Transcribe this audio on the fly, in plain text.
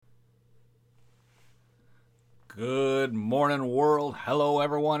Good morning, world. Hello,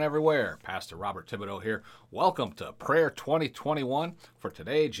 everyone, everywhere. Pastor Robert Thibodeau here. Welcome to Prayer 2021 for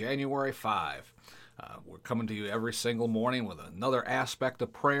today, January 5. We're coming to you every single morning with another aspect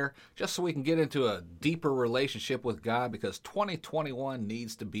of prayer, just so we can get into a deeper relationship with God, because 2021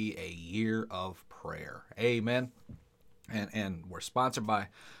 needs to be a year of prayer. Amen. And we're sponsored by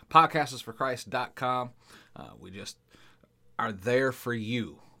podcastersforchrist.com. We just are there for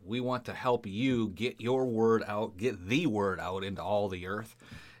you. We want to help you get your word out, get the word out into all the earth.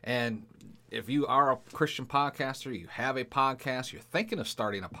 And if you are a Christian podcaster, you have a podcast, you're thinking of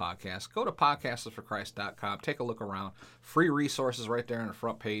starting a podcast, go to podcastersforchrist.com, take a look around. Free resources right there on the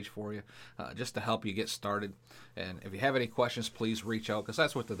front page for you, just to help you get started. And if you have any questions, please reach out, because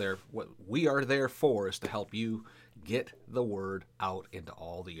that's what we are there for, is to help you get the word out into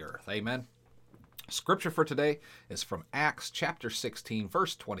all the earth. Amen. Scripture for today is from Acts chapter 16,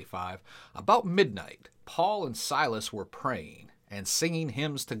 verse 25. About midnight, Paul and Silas were praying and singing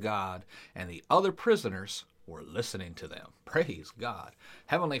hymns to God, and the other prisoners were listening to them. Praise God.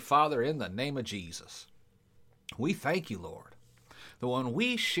 Heavenly Father, in the name of Jesus, we thank you, Lord, that when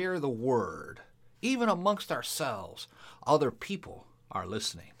we share the word, even amongst ourselves, other people are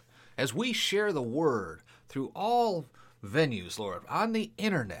listening. As we share the word through all venues, Lord, on the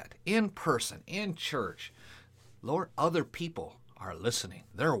internet, in person, in church, Lord, other people are listening.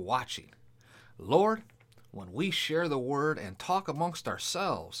 They're watching. Lord, when we share the word and talk amongst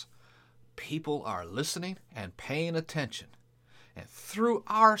ourselves, people are listening and paying attention. And through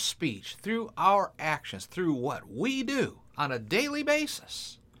our speech, through our actions, through what we do on a daily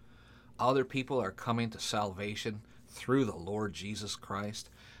basis, other people are coming to salvation through the Lord Jesus Christ,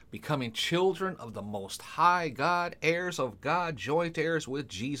 becoming children of the Most High God, heirs of God, joint heirs with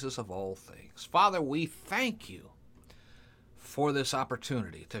Jesus of all things. Father, we thank you for this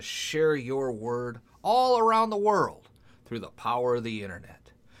opportunity to share your word all around the world through the power of the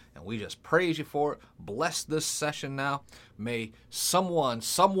internet. And we just praise you for it. Bless this session now. May someone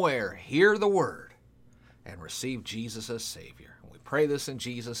somewhere hear the word and receive Jesus as Savior. And we pray this in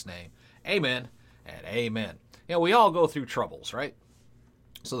Jesus' name. Amen and amen. You know, we all go through troubles, right?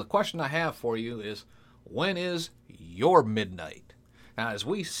 So the question I have for you is, when is your midnight? Now, as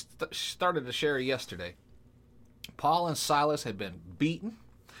we started to share yesterday, Paul and Silas had been beaten.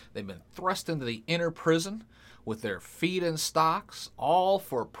 They've been thrust into the inner prison with their feet in stocks, all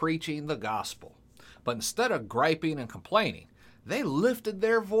for preaching the gospel. But instead of griping and complaining, they lifted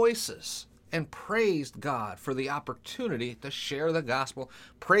their voices and praised God for the opportunity to share the gospel,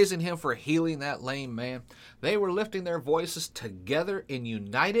 praising him for healing that lame man. They were lifting their voices together in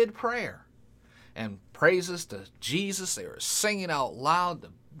united prayer and praises to Jesus. They were singing out loud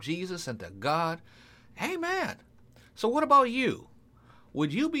to Jesus and to God. Amen. So what about you?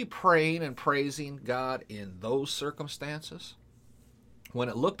 Would you be praying and praising God in those circumstances? When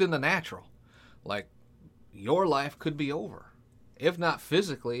it looked in the natural, like your life could be over. If not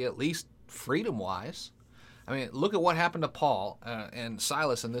physically, at least freedom-wise. I mean, look at what happened to Paul and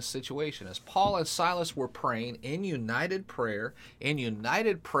Silas in this situation. As Paul and Silas were praying in united prayer, in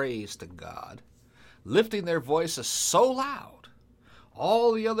united praise to God, lifting their voices so loud,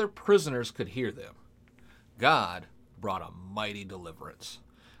 all the other prisoners could hear them. God brought a mighty deliverance.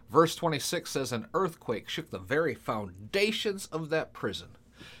 Verse 26 says, an earthquake shook the very foundations of that prison,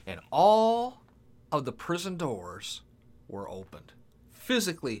 and all of the prison doors were opened,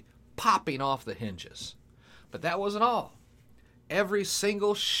 physically popping off the hinges. But that wasn't all. Every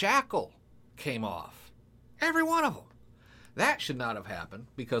single shackle came off. Every one of them. That should not have happened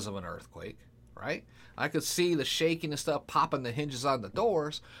because of an earthquake, right? I could see the shaking and stuff popping the hinges on the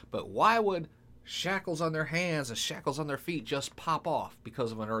doors, but why would shackles on their hands and shackles on their feet just pop off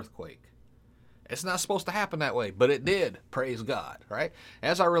because of an earthquake? It's not supposed to happen that way, but it did. Praise God, right?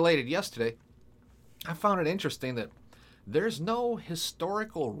 As I related yesterday, I found it interesting that there's no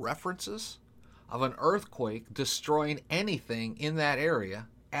historical references of an earthquake destroying anything in that area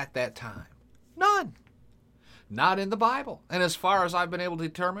at that time. None. Not in the Bible. And as far as I've been able to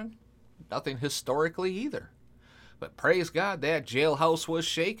determine, nothing historically either. But praise God, that jailhouse was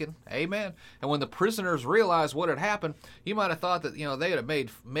shaken. Amen. And when the prisoners realized what had happened, you might have thought that, they'd have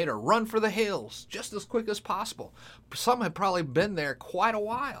made a run for the hills just as quick as possible. Some had probably been there quite a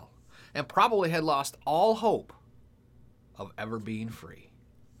while and probably had lost all hope of ever being free.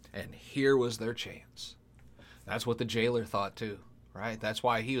 And here was their chance. That's what the jailer thought too, right? That's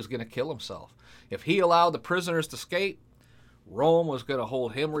why he was going to kill himself. If he allowed the prisoners to escape, Rome was going to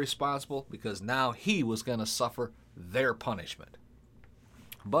hold him responsible, because now he was going to suffer their punishment.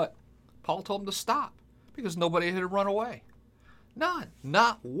 But Paul told him to stop, because nobody had run away. None.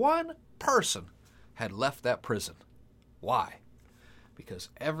 Not one person had left that prison. Why? Because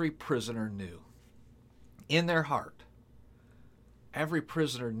every prisoner knew, in their heart, every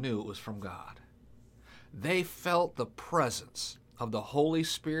prisoner knew it was from God. They felt the presence of the Holy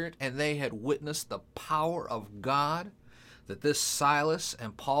Spirit, and they had witnessed the power of God that this Silas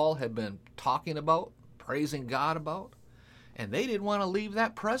and Paul had been talking about, praising God about. And they didn't want to leave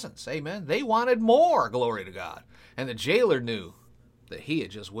that presence. Amen. They wanted more, glory to God. And the jailer knew that he had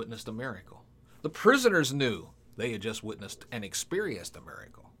just witnessed a miracle. The prisoners knew they had just witnessed and experienced a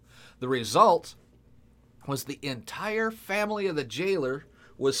miracle. The result was the entire family of the jailer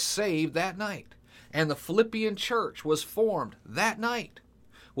was saved that night. And the Philippian church was formed that night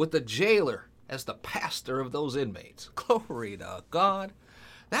with the jailer as the pastor of those inmates. Glory to God.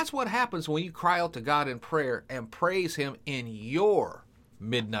 That's what happens when you cry out to God in prayer and praise Him in your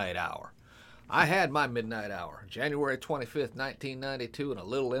midnight hour. I had my midnight hour, January 25th, 1992, in a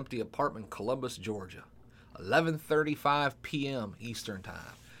little empty apartment in Columbus, Georgia, 11:35 p.m. Eastern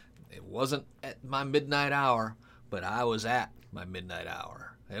Time. It wasn't at my midnight hour, but I was at my midnight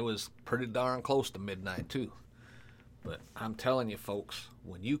hour. It was pretty darn close to midnight, too. But I'm telling you, folks,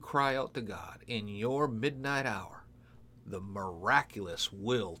 when you cry out to God in your midnight hour, the miraculous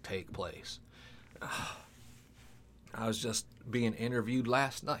will take place. I was just being interviewed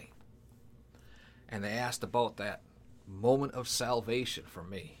last night, and they asked about that moment of salvation for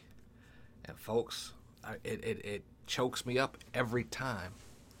me. And folks, it chokes me up every time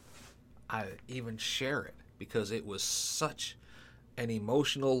I even share it, because it was such an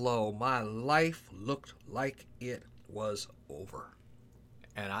emotional low. My life looked like it was over.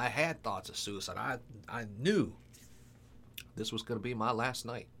 And I had thoughts of suicide. I knew this was going to be my last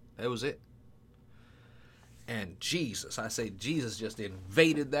night. That was it. And Jesus, I say Jesus just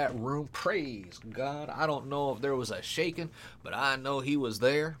invaded that room. Praise God. I don't know if there was a shaking, but I know He was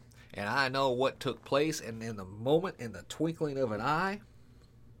there. And I know what took place. And in the moment, in the twinkling of an eye,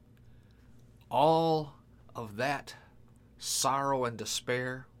 all of that sorrow and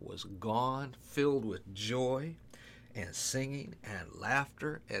despair was gone, filled with joy and singing and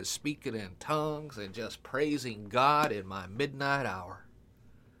laughter and speaking in tongues and just praising God in my midnight hour.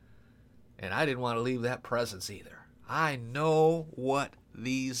 And I didn't want to leave that presence either. I know what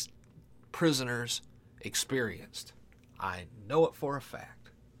these prisoners experienced. I know it for a fact.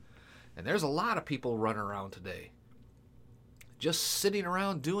 And there's a lot of people running around today just sitting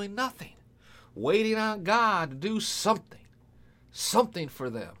around doing nothing, waiting on God to do something for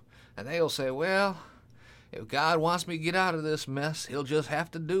them. And they'll say, well, if God wants me to get out of this mess, He'll just have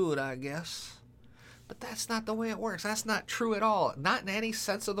to do it, I guess. But that's not the way it works. That's not true at all. Not in any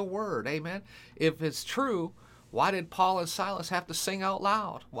sense of the word. Amen. If it's true, why did Paul and Silas have to sing out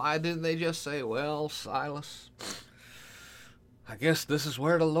loud? Why didn't they just say, well, Silas, I guess this is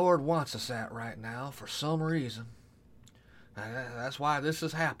where the Lord wants us at right now for some reason. That's why this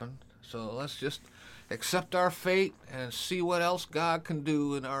has happened. So let's just accept our fate and see what else God can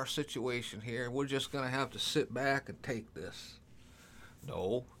do in our situation here. We're just going to have to sit back and take this.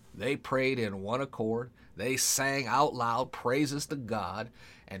 No, they prayed in one accord. They sang out loud praises to God.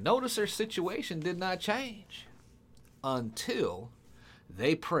 And notice their situation did not change until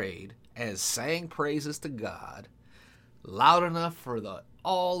they prayed and sang praises to God loud enough for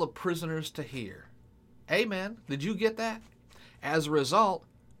all the prisoners to hear. Amen. Did you get that? As a result,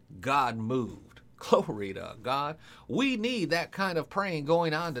 God moved. Glory to God. We need that kind of praying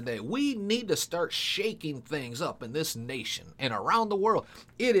going on today. We need to start shaking things up in this nation and around the world.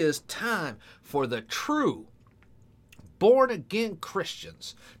 It is time for the true born-again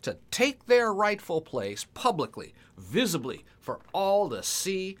Christians to take their rightful place publicly, visibly, for all to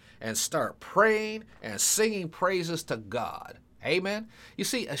see and start praying and singing praises to God. Amen? You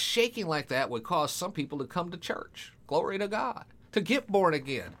see, a shaking like that would cause some people to come to church. Glory to God. To get born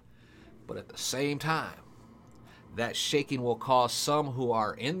again. But at the same time, that shaking will cause some who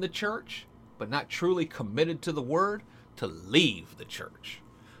are in the church, but not truly committed to the word, to leave the church.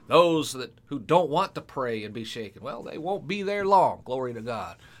 Those who don't want to pray and be shaken, well, they won't be there long. Glory to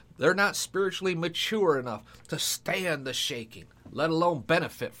God. They're not spiritually mature enough to stand the shaking, let alone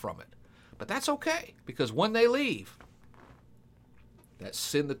benefit from it. But that's okay, because when they leave, that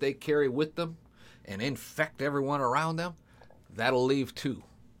sin that they carry with them and infect everyone around them, that'll leave too.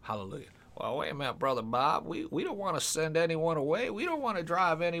 Hallelujah. Well, wait a minute, Brother Bob. We don't want to send anyone away. We don't want to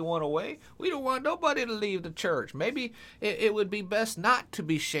drive anyone away. We don't want nobody to leave the church. Maybe it would be best not to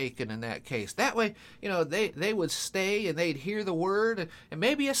be shaken in that case. That way, they would stay and they'd hear the word, and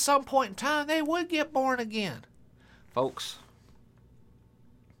maybe at some point in time they would get born again. Folks,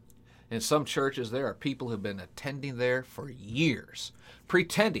 In some churches, there are people who have been attending there for years,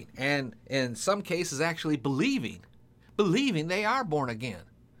 pretending, and in some cases actually believing they are born again.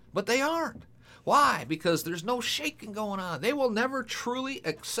 But they aren't. Why? Because there's no shaking going on. They will never truly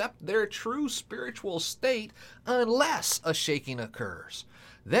accept their true spiritual state unless a shaking occurs.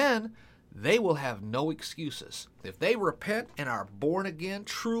 Then they will have no excuses. If they repent and are born again,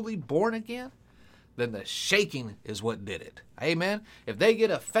 truly born again, then the shaking is what did it. Amen? If they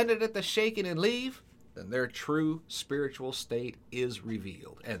get offended at the shaking and leave, then their true spiritual state is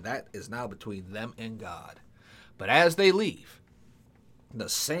revealed. And that is now between them and God. But as they leave, the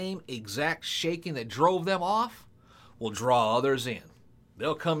same exact shaking that drove them off will draw others in.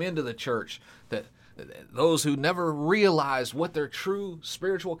 They'll come into the church, that those who never realized what their true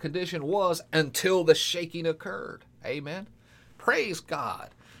spiritual condition was until the shaking occurred. Amen? Praise God.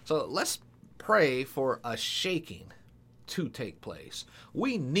 So let's pray for a shaking to take place.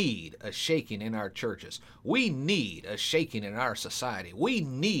 We need a shaking in our churches. We need a shaking in our society. We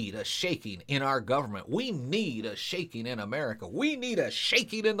need a shaking in our government. We need a shaking in America. We need a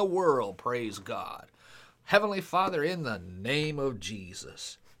shaking in the world. Praise God. Heavenly Father, in the name of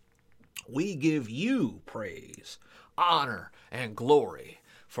Jesus, we give you praise, honor, and glory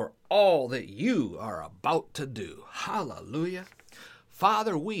for all that you are about to do. Hallelujah.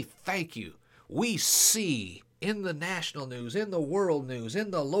 Father, we thank you. We see in the national news, in the world news,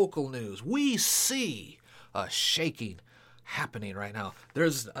 in the local news, we see a shaking happening right now.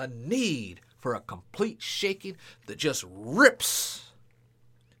 There's a need for a complete shaking that just rips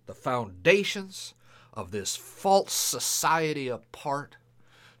the foundations of this false society apart.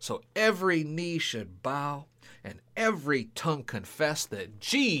 So every knee should bow and every tongue confess that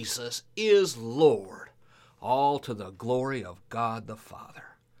Jesus is Lord, all to the glory of God the Father.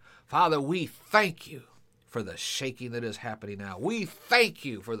 Father, we thank you for the shaking that is happening now. We thank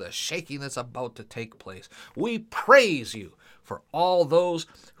you for the shaking that's about to take place. We praise you for all those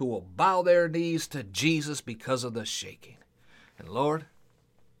who will bow their knees to Jesus because of the shaking. And Lord,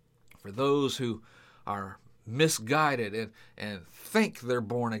 for those who are misguided and think they're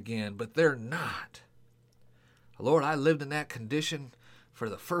born again, but they're not. Lord, I lived in that condition for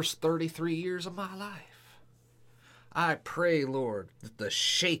the first 33 years of my life. I pray, Lord, that the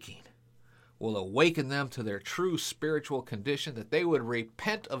shaking will awaken them to their true spiritual condition, that they would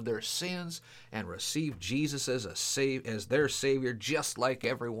repent of their sins and receive Jesus as their Savior, just like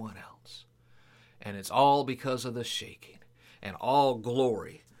everyone else. And it's all because of the shaking. And all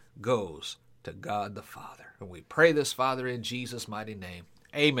glory goes to God the Father. And we pray this, Father, in Jesus' mighty name.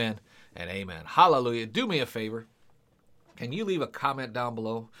 Amen and amen. Hallelujah. Do me a favor. Can you leave a comment down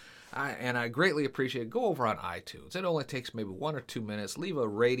below? I greatly appreciate it. Go over on iTunes. It only takes maybe 1 or 2 minutes. Leave a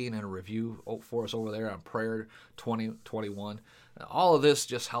rating and a review for us over there on Prayer 2021. All of this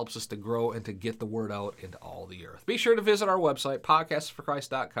just helps us to grow and to get the word out into all the earth. Be sure to visit our website,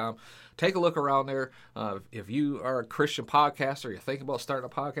 podcastsforchrist.com. Take a look around there. If you are a Christian podcaster, you're thinking about starting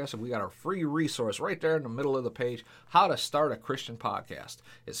a podcast, we got our free resource right there in the middle of the page, how to start a Christian podcast.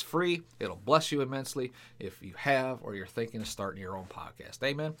 It's free. It'll bless you immensely if you have or you're thinking of starting your own podcast.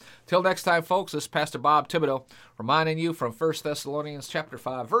 Amen. Till next time, folks, this is Pastor Bob Thibodeau reminding you from 1 Thessalonians chapter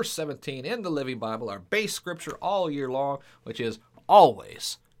 5, verse 17 in the Living Bible, our base scripture all year long, which is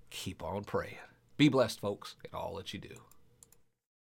always keep on praying. Be blessed, folks, in all that you do.